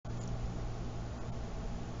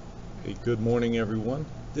Hey, good morning everyone.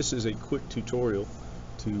 This is a quick tutorial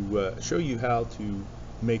to show you how to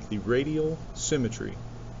make the radial symmetry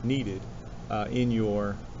needed in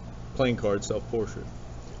your playing card self-portrait.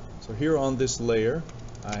 So here on this layer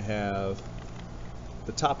I have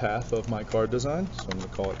the top half of my card design, so I'm going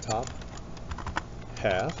to call it top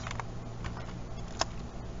half.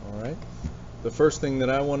 Alright, the first thing that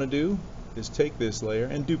I want to do is take this layer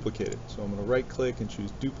and duplicate it. So I'm going to right click and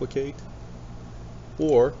choose duplicate,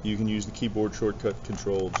 or you can use the keyboard shortcut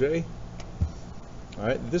Control J.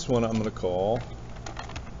 Alright, this one I'm going to call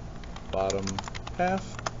bottom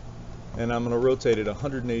half, and I'm going to rotate it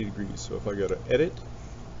 180 degrees. So if I go to Edit,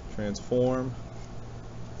 Transform,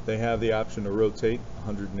 they have the option to rotate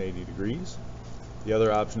 180 degrees. The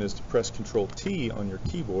other option is to press Control T on your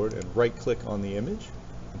keyboard and right click on the image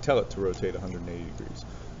and tell it to rotate 180 degrees.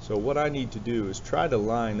 So what I need to do is try to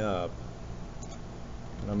line up,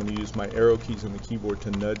 and I'm going to use my arrow keys on the keyboard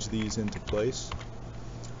to nudge these into place.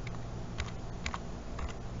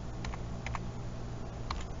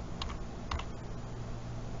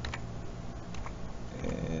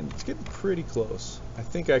 And it's getting pretty close. I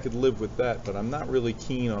think I could live with that, but I'm not really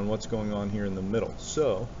keen on what's going on here in the middle.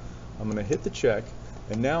 So I'm going to hit the check,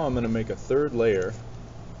 and now I'm going to make a third layer,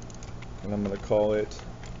 and I'm going to call it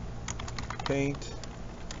Paint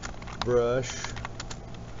Brush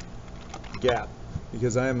Gap,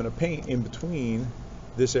 because I am going to paint in between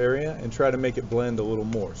this area and try to make it blend a little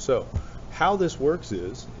more. So how this works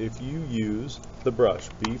is, if you use the brush,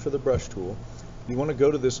 B for the brush tool, you want to go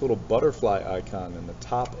to this little butterfly icon in the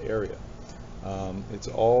top area. It's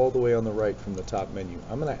all the way on the right from the top menu.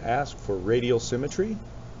 I'm going to ask for radial symmetry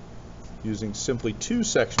using simply two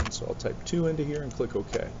sections. So I'll type 2 into here and click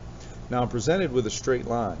OK. Now I'm presented with a straight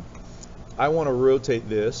line. I want to rotate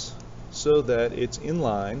this so that it's in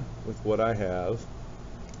line with what I have.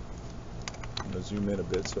 I'm going to zoom in a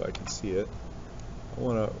bit so I can see it. I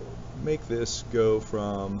want to make this go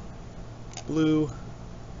from blue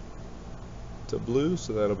to blue,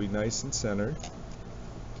 so that'll be nice and centered.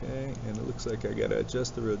 Okay, and it looks like I got to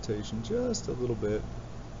adjust the rotation just a little bit.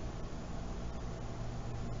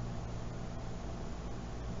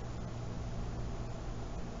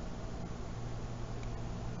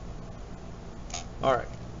 Alright,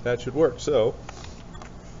 that should work. So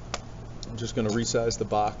I'm just going to resize the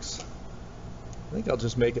box. I think I'll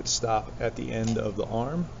just make it stop at the end of the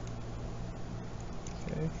arm.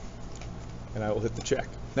 Okay, and I will hit the check.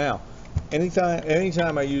 Now,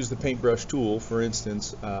 anytime I use the paintbrush tool, for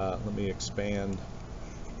instance, let me expand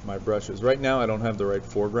my brushes. Right now I don't have the right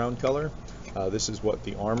foreground color. This is what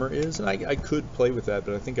the armor is, and I could play with that,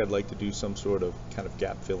 but I think I'd like to do some sort of kind of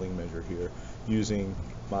gap filling measure here using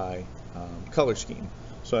my color scheme.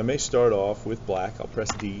 So I may start off with black. I'll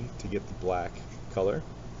press D to get the black color,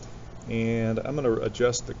 and I'm going to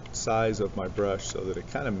adjust the size of my brush so that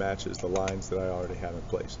it kind of matches the lines that I already have in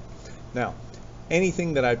place. Now,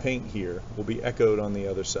 anything that I paint here will be echoed on the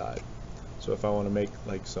other side. So if I want to make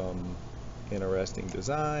like some interesting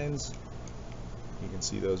designs, you can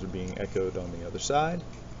see those are being echoed on the other side.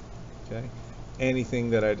 Okay. Anything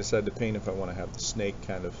that I decide to paint, if I want to have the snake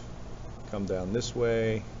kind of come down this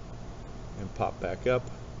way and pop back up,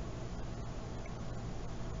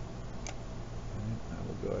 I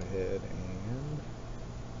will go ahead and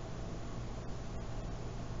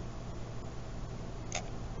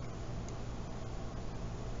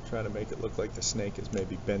try to make it look like the snake is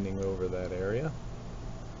maybe bending over that area.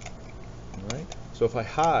 Alright, so if I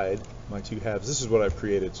hide my two halves, this is what I've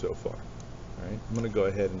created so far. Alright, I'm going to go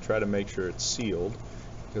ahead and try to make sure it's sealed,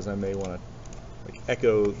 because I may want to like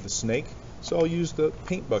echo the snake. So I'll use the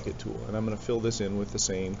paint bucket tool, and I'm going to fill this in with the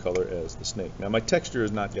same color as the snake. Now my texture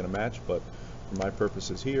is not going to match, but for my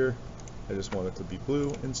purposes here, I just want it to be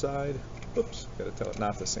blue inside. Oops, got to tell it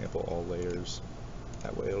not to sample all layers.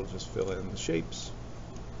 That way it'll just fill in the shapes.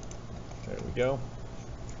 There we go.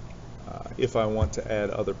 If I want to add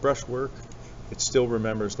other brush work, it still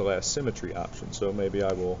remembers the last symmetry option. So maybe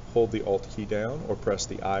I will hold the Alt key down or press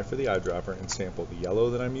the I for the eyedropper and sample the yellow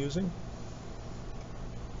that I'm using.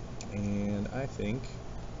 And I think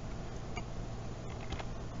I'll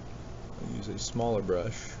use a smaller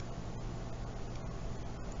brush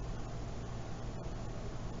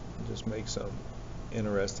and just make some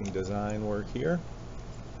interesting design work here.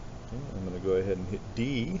 Okay, I'm going to go ahead and hit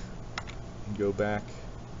D and go back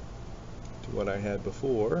to what I had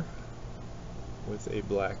before with a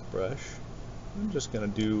black brush. I'm just going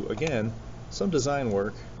to do, again, some design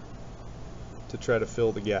work to try to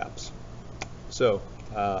fill the gaps. So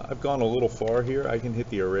I've gone a little far here. I can hit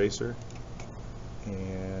the eraser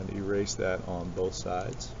and erase that on both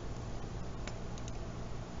sides.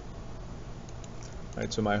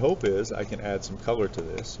 Alright, so my hope is I can add some color to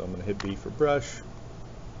this. So I'm going to hit B for brush,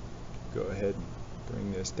 go ahead and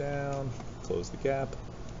bring this down, close the gap,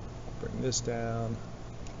 bring this down,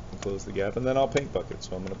 and close the gap, and then I'll paint bucket.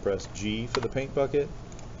 So I'm going to press G for the paint bucket,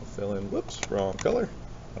 I'll fill in, whoops, wrong color.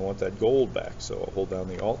 I want that gold back, so I'll hold down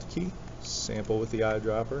the Alt key, sample with the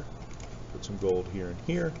eyedropper, put some gold here and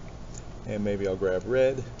here, and maybe I'll grab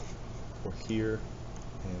red for here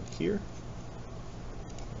and here.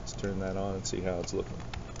 Let's turn that on and see how it's looking.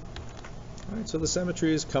 Alright, so the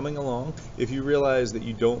symmetry is coming along. If you realize that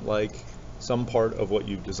you don't like some part of what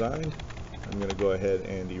you've designed, I'm going to go ahead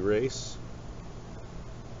and erase.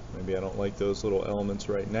 Maybe I don't like those little elements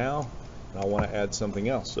right now, and I want to add something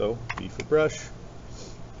else. So B for brush.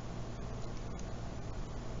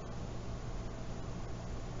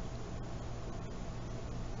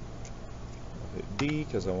 I'll hit D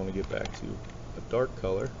because I want to get back to a dark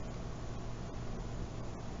color.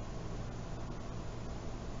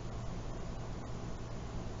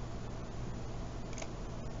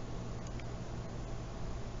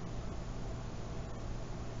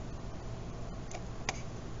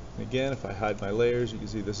 Again, if I hide my layers, you can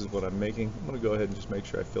see this is what I'm making. I'm going to go ahead and just make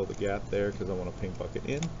sure I fill the gap there because I want to paint bucket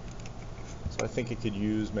in. So I think it could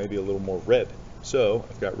use maybe a little more red. So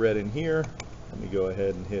I've got red in here. Let me go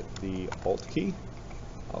ahead and hit the Alt key.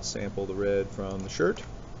 I'll sample the red from the shirt.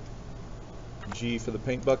 G for the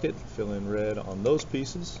paint bucket, fill in red on those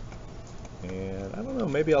pieces. And I don't know,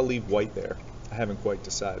 maybe I'll leave white there. I haven't quite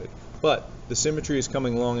decided. But the symmetry is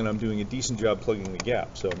coming along and I'm doing a decent job plugging the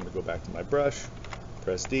gap. So I'm going to go back to my brush,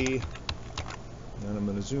 press D, and then I'm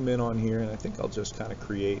going to zoom in on here, and I think I'll just kind of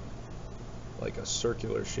create like a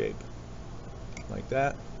circular shape like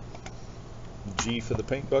that. G for the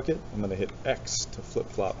paint bucket. I'm going to hit X to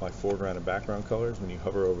flip-flop my foreground and background colors. When you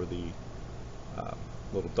hover over the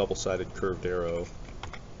little double-sided curved arrow, you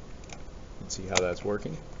can see how that's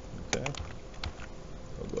working. Okay,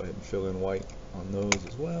 I'll go ahead and fill in white on those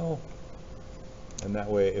as well, and that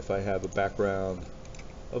way if I have a background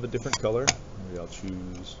of a different color, maybe I'll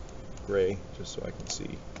choose gray just so I can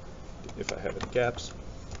see if I have any gaps.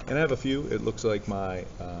 And I have a few. It looks like my it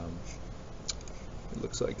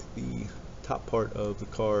looks like the top part of the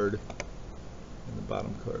card and the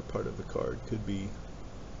bottom part of the card could be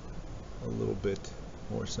a little bit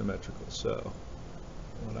more symmetrical. So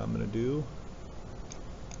what I'm going to do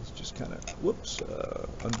is just kind of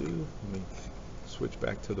undo. Let me switch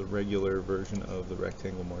back to the regular version of the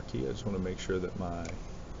rectangle marquee. I just want to make sure that my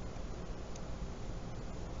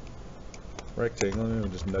rectangle, I'm going to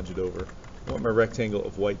just nudge it over. I want my rectangle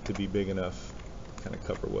of white to be big enough to kind of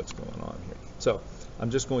cover what's going on here. So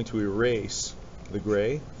I'm just going to erase the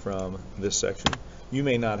gray from this section. You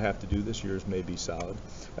may not have to do this, yours may be solid.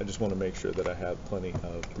 I just want to make sure that I have plenty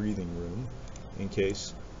of breathing room in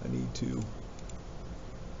case I need to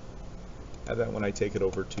have that when I take it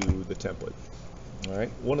over to the template.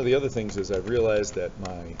 Alright, one of the other things is I've realized that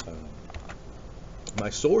my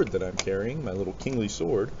sword that I'm carrying, my little kingly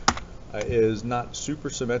sword, is not super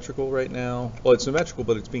symmetrical right now. Well, it's symmetrical,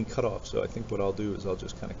 but it's being cut off. So I think what I'll do is I'll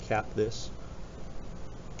just kind of cap this.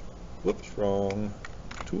 Whoops, wrong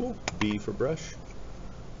tool. B for brush.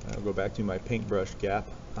 I'll go back to my paintbrush gap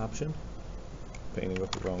option. Painting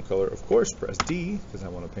with the wrong color, of course. Press D because I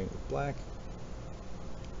want to paint with black.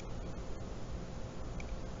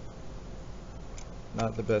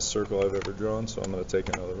 Not the best circle I've ever drawn, so I'm going to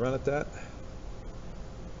take another run at that.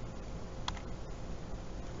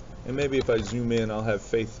 And maybe if I zoom in, I'll have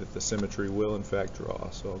faith that the symmetry will in fact draw.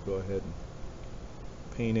 So I'll go ahead and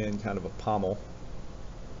paint in kind of a pommel.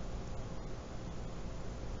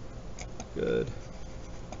 Good.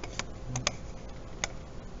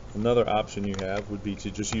 Another option you have would be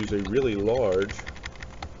to just use a really large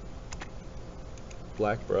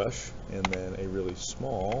black brush and then a really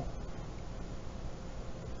small,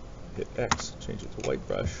 hit X, change it to white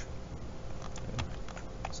brush. Okay.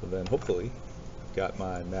 So then hopefully got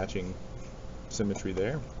my matching symmetry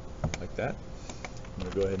there, like that. I'm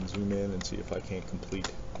going to go ahead and zoom in and see if I can't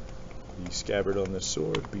complete the scabbard on this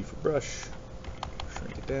sword. B for brush,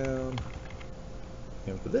 shrink it down.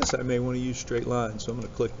 And for this I may want to use straight lines, so I'm going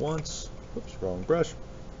to click once, whoops, wrong brush,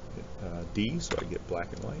 hit D so I get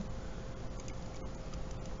black and white.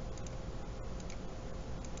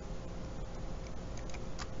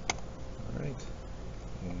 Alright,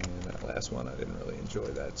 and that last one I didn't really enjoy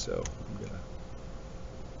that, so I'm going to,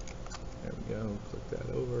 there we go, click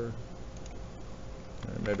that over.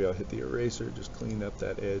 Alright, maybe I'll hit the eraser, just clean up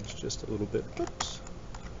that edge just a little bit. Oops.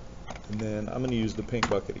 And then I'm going to use the paint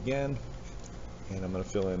bucket again, and I'm going to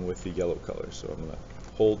fill in with the yellow color. So I'm going to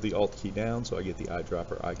hold the Alt key down so I get the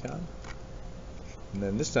eyedropper icon. And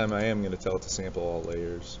then this time I am going to tell it to sample all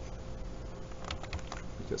layers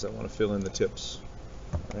because I want to fill in the tips.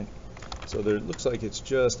 All right. So there looks like it's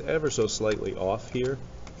just ever so slightly off here.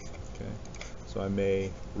 Okay. So I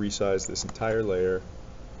may resize this entire layer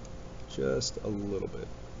just a little bit.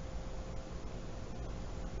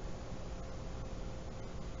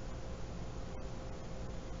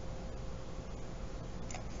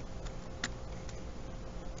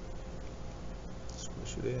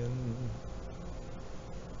 Squish it in.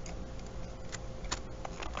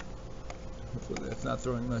 Hopefully that's not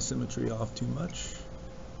throwing my symmetry off too much.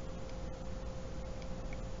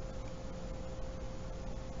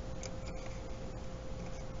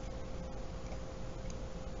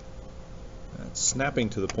 That's snapping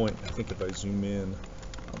to the point. I think if I zoom in,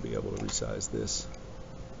 I'll be able to resize this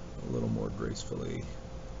a little more gracefully.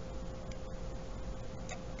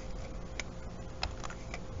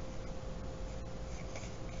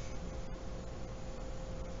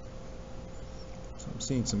 So I'm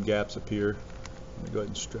seeing some gaps appear. I'm going to go ahead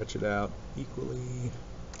and stretch it out equally.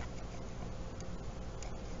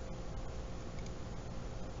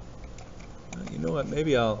 You know what,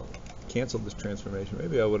 maybe I'll cancel this transformation.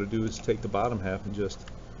 Maybe what I would do is take the bottom half and just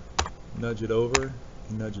nudge it over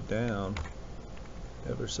and nudge it down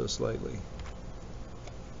ever so slightly.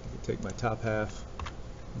 I can take my top half,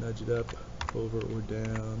 nudge it up, over or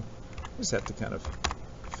down. Just have to kind of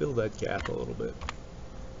fill that gap a little bit.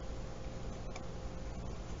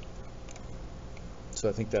 So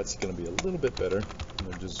I think that's going to be a little bit better. I'm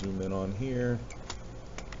going to just zoom in on here.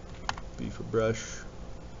 B for brush.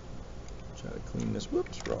 Try to clean this,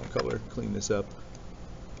 whoops, wrong color, clean this up.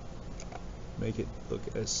 Make it look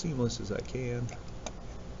as seamless as I can.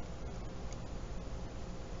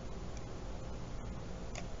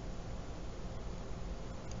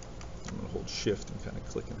 I'm going to hold shift and kind of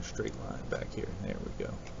click in a straight line back here. There we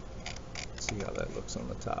go. Let's see how that looks on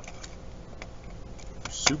the top.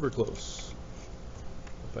 Super close.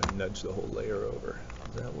 If I nudge the whole layer over,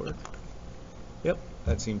 does that work? Yep,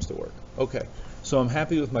 that seems to work. Okay, so I'm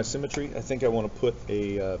happy with my symmetry. I think I want to put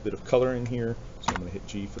a bit of color in here. So I'm going to hit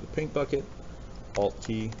G for the paint bucket, Alt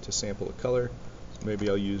key to sample a color. So maybe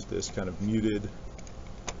I'll use this kind of muted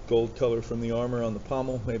gold color from the armor on the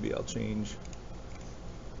pommel. Maybe I'll change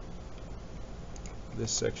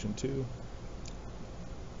this section too.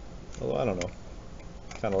 Although I don't know,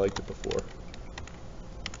 kind of liked it before.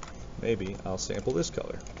 Maybe I'll sample this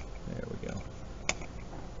color. There we go.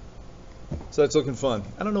 So that's looking fun.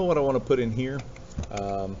 I don't know what I want to put in here.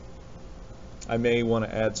 I may want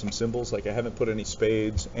to add some symbols. Like I haven't put any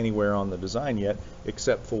spades anywhere on the design yet,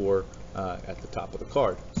 except for at the top of the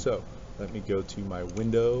card. So let me go to my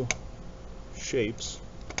window, shapes,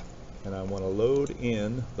 and I want to load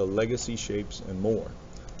in the legacy shapes and more.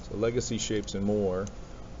 So legacy shapes and more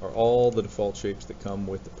are all the default shapes that come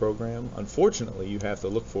with the program. Unfortunately, you have to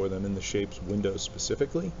look for them in the shapes window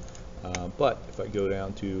specifically. But if I go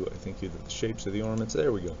down to, I think either the shapes or the ornaments,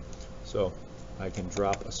 there we go. So I can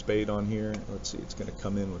drop a spade on here. Let's see, it's going to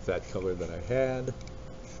come in with that color that I had.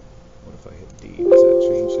 What if I hit D? Does that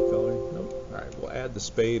change the color? Nope. All right, we'll add the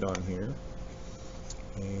spade on here.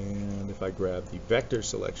 And if I grab the vector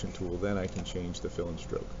selection tool, then I can change the fill and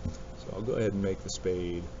stroke. So I'll go ahead and make the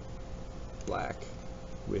spade black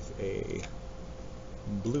with a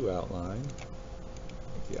blue outline.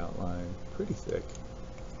 Make the outline pretty thick.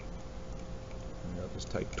 And I'll just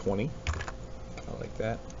type 20. I like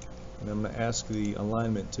that. And I'm going to ask the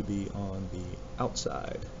alignment to be on the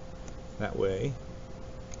outside. That way,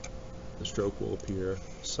 the stroke will appear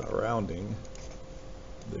surrounding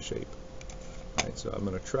the shape. Alright, so I'm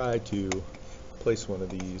going to try to place one of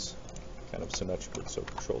these kind of symmetrically. So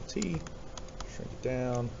Control T, shrink it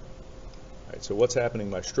down. Alright, so what's happening?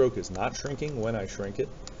 My stroke is not shrinking when I shrink it.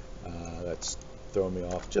 That's throwing me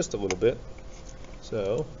off just a little bit.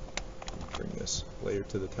 So bring this layer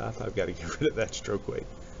to the top. I've got to get rid of that stroke weight.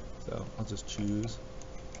 So I'll just choose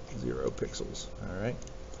 0 pixels. Alright,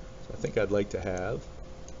 so I think I'd like to have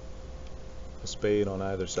a spade on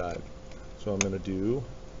either side. So I'm going to do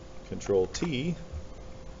Control T.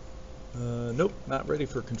 Nope, not ready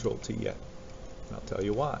for Control T yet. I'll tell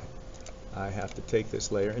you why. I have to take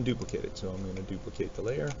this layer and duplicate it. So I'm going to duplicate the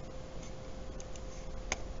layer.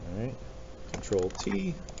 Alright, Control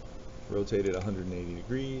T, rotate it 180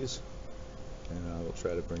 degrees, and I will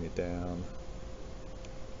try to bring it down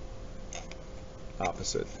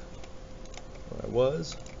opposite where I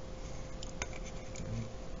was. Okay.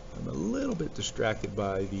 I'm a little bit distracted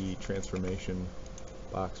by the transformation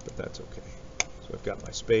box, but that's okay. So I've got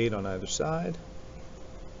my spade on either side.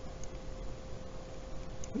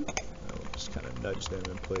 I'll just kind of nudge them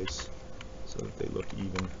in place so that they look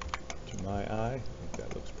even To my eye, I think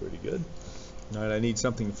that looks pretty good. All right, I need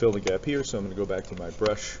something to fill the gap here, so I'm going to go back to my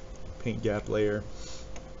brush paint gap layer,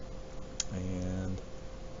 and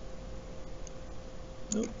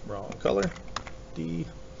nope, wrong color, D.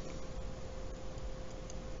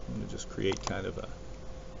 I'm going to just create kind of a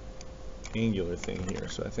angular thing here,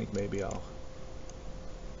 so I think maybe I'll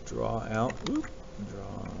draw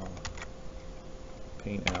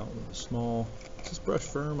paint out with a small, is this brush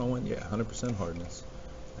firm? I went, yeah, 100% hardness.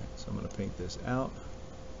 Right, so I'm going to paint this out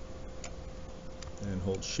and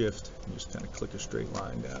hold shift and just kind of click a straight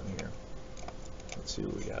line down here. Let's see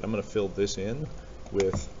what we got. I'm going to fill this in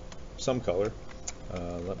with some color.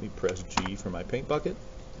 Let me press G for my paint bucket.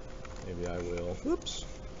 Maybe I will, whoops,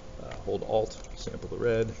 hold Alt, sample the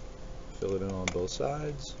red, fill it in on both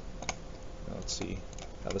sides. Now let's see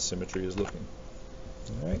how the symmetry is looking.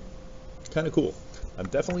 Alright, kind of cool. I'm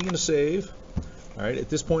definitely going to save. Alright, at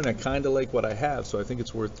this point I kind of like what I have, so I think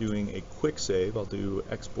it's worth doing a quick save. I'll do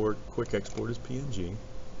export, quick export as PNG.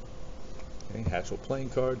 Okay, Hatchl playing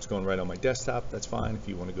card, it's going right on my desktop. That's fine. If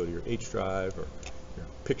you want to go to your H drive or your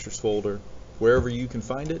pictures folder, wherever you can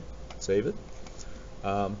find it, save it.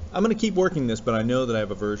 I'm going to keep working this, but I know that I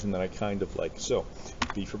have a version that I kind of like. So,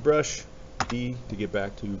 B for brush, D to get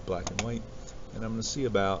back to black and white, and I'm going to see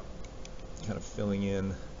about kind of filling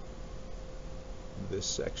in this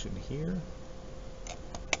section here.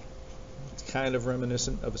 It's kind of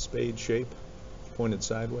reminiscent of a spade shape, pointed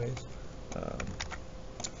sideways.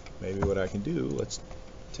 Maybe what I can do, let's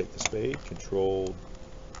take the spade, Control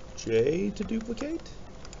J to duplicate,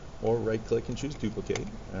 or right click and choose duplicate.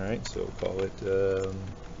 Alright, so call it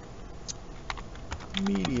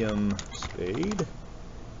medium spade.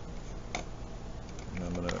 And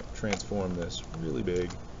I'm going to transform this really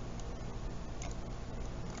big.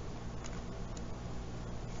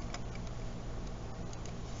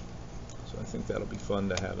 So I think that'll be fun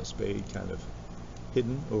to have a spade kind of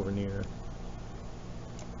hidden over near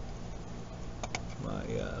my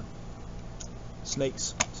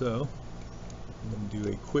snakes. So I'm going to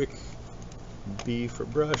do a quick B for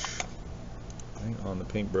brush. Okay, on the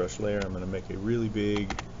paintbrush layer, I'm going to make a really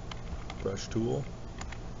big brush tool.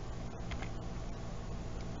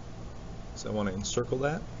 So I want to encircle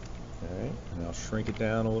that. Alright, and I'll shrink it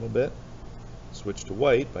down a little bit. Switch to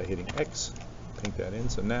white by hitting X. Paint that in.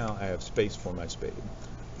 So now I have space for my spade.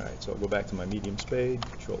 Alright, so I'll go back to my medium spade,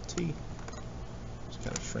 Control T. Just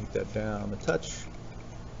kind of shrink that down a touch.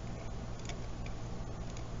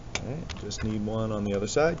 Alright, just need one on the other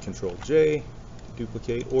side, Control J to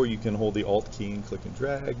duplicate, or you can hold the Alt key and click and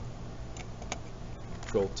drag.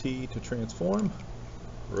 Control T to transform,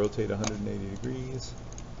 rotate 180 degrees.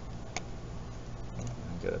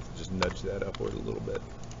 I gotta just nudge that upward a little bit.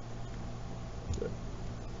 Good.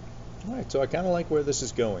 Alright, so I kind of like where this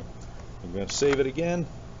is going. I'm going to save it again,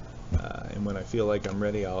 and when I feel like I'm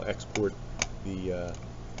ready, I'll export the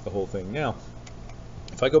whole thing. Now,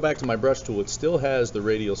 if I go back to my brush tool, it still has the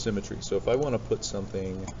radial symmetry. So if I want to put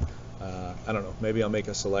something, I don't know, maybe I'll make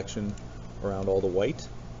a selection around all the white.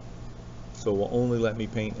 So it will only let me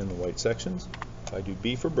paint in the white sections. If I do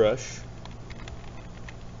B for brush,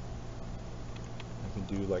 I can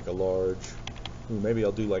do like a large, maybe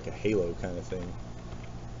I'll do like a halo kind of thing.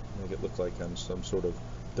 Make it look like I'm some sort of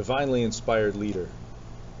divinely inspired leader.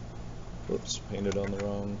 Whoops, painted on the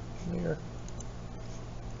wrong layer.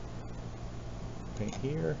 Paint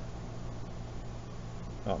here.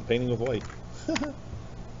 Oh, I'm painting with white.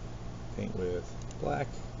 Paint with black.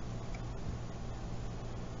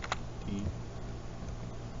 D.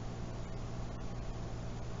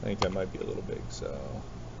 I think that might be a little big, so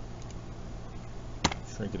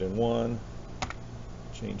shrink it in one,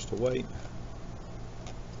 change to white.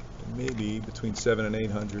 And maybe between 700 and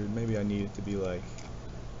 800, maybe I need it to be like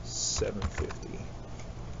 750.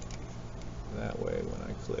 That way when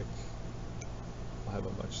I click, I'll have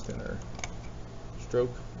a much thinner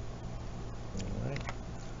stroke. Alright,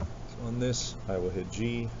 so on this I will hit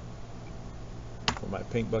G for my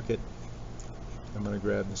paint bucket. I'm going to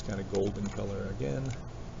grab this kind of golden color again,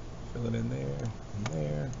 fill it in there, and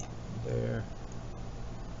there, and there,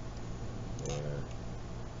 and there.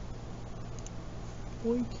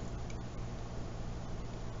 Boink.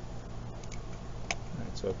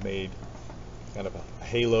 Alright, so I've made kind of a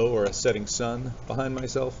halo or a setting sun behind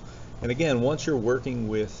myself. And again, once you're working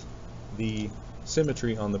with the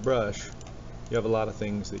symmetry on the brush, you have a lot of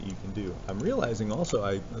things that you can do. I'm realizing also,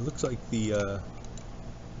 it looks like the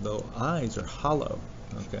eyes are hollow.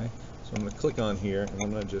 Okay, so I'm going to click on here, and I'm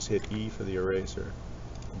going to just hit E for the eraser,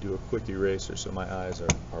 and do a quick eraser so my eyes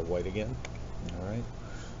are white again. All right.